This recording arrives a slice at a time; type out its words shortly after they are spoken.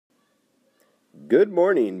Good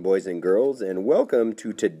morning, boys and girls, and welcome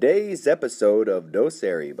to today's episode of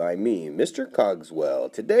Doceri by me, Mr. Cogswell.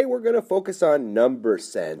 Today we're going to focus on number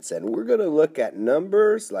sense, and we're going to look at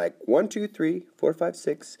numbers like 1, 2, 3, 4, 5,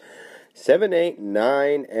 6, 7, 8,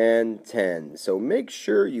 9, and 10. So make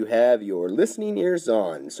sure you have your listening ears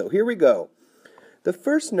on. So here we go. The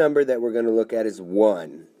first number that we're going to look at is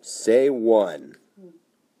 1. Say 1.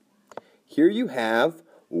 Here you have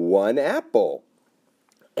one apple.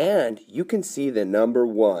 And you can see the number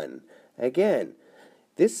 1. Again,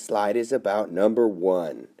 this slide is about number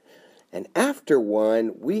 1. And after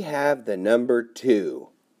 1, we have the number 2.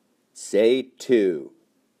 Say 2.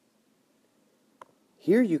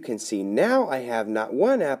 Here you can see now I have not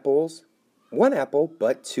one apple,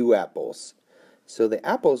 but 2 apples. So the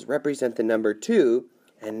apples represent the number 2,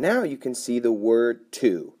 and now you can see the word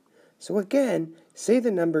 2. So again, say the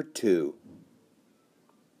number 2.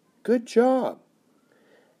 Good job.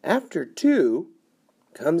 After 2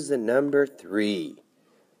 comes the number 3.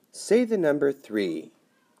 Say the number 3.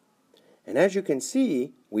 And as you can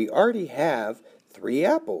see, we already have 3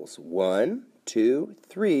 apples. 1, 2,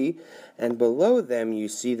 3. And below them you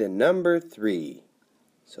see the number 3.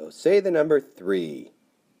 So say the number 3.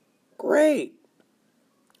 Great!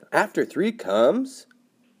 After 3 comes,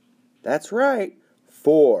 that's right,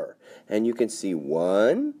 4. And you can see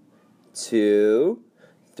 1, 2,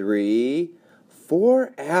 3,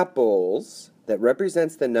 4 apples that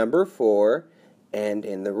represents the number 4, and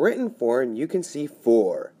in the written form you can see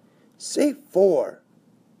 4. Say 4.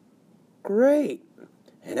 Great.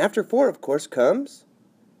 And after 4, of course, comes,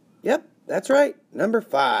 yep, that's right, number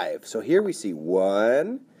 5. So here we see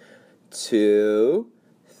 1, 2,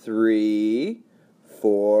 3,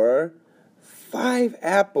 4, 5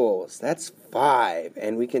 apples. That's 5.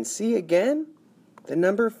 And we can see again the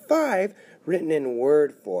number 5 written in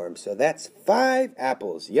word form. So that's 5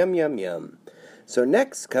 apples. Yum, yum, yum. So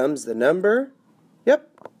next comes the number,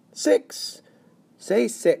 6. Say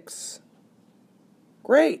 6.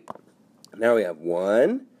 Great. Now we have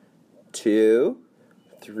 1, 2,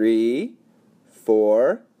 3,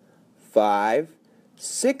 4, 5,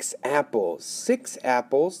 6 apples. 6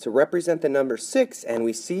 apples to represent the number 6, and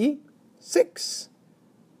we see 6.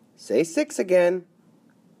 Say 6 again.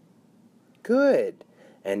 Good.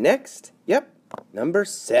 And next, number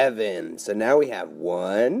 7. So now we have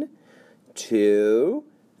 1, 2,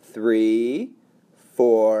 3,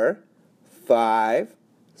 4, 5,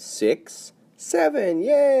 6, 7.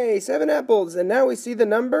 Yay! 7 apples. And now we see the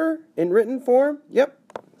number in written form.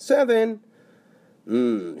 7.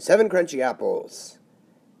 7 crunchy apples.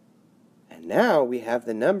 And now we have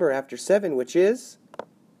the number after 7, which is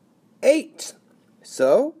 8.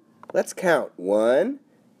 So let's count. 1,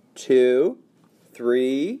 2,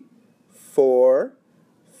 3, 4,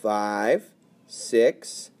 5,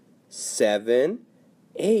 6, 7,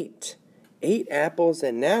 8. 8 apples,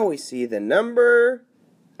 and now we see the number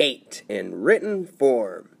 8 in written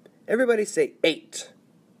form. Everybody say 8.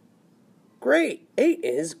 Great. 8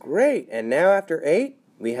 is great. And now after 8,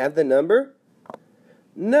 we have the number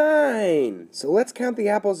 9. So let's count the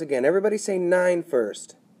apples again. Everybody say 9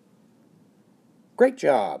 first. Great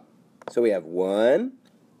job. So we have 1,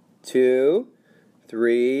 2,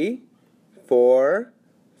 3, 4,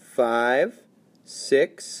 5,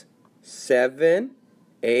 6, 7,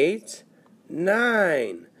 8,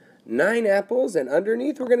 9. 9 apples, and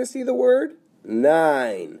underneath we're going to see the word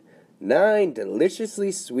 9. 9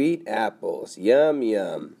 deliciously sweet apples. Yum,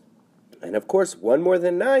 yum. And of course, one more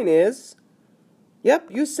than 9 is,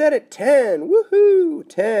 you said it, 10. Woohoo!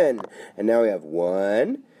 10. And now we have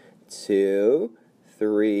 1, 2,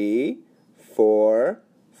 3, 4,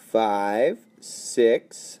 5,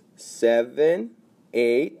 6, 7,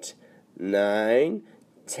 8, 9,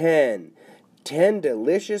 10. 10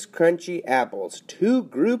 delicious crunchy apples. 2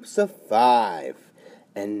 groups of 5.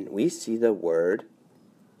 And we see the word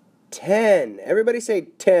 10. Everybody say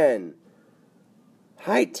 10.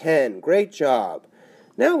 Hi, 10. Great job.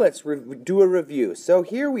 Now let's do a review. So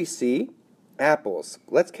here we see apples.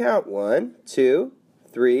 Let's count. 1, 2,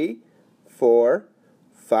 3, 4,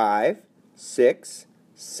 5, 6,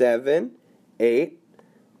 7, 8,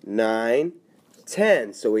 9,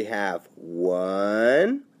 10. So we have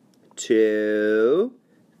 1, 2,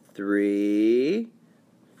 3,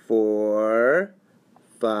 4,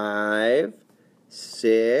 5,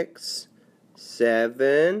 6,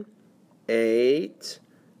 7, 8,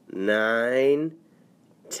 9,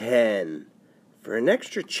 10. For an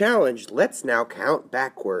extra challenge, let's now count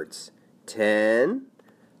backwards. 10,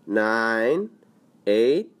 9,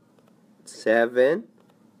 8, 7,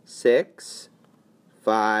 6,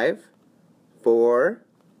 5, 4,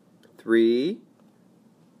 3,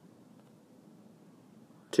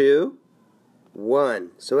 2,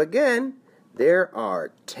 1. So again, there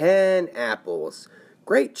are 10 apples.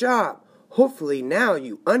 Great job! Hopefully now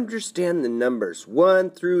you understand the numbers 1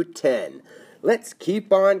 through 10. Let's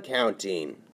keep on counting.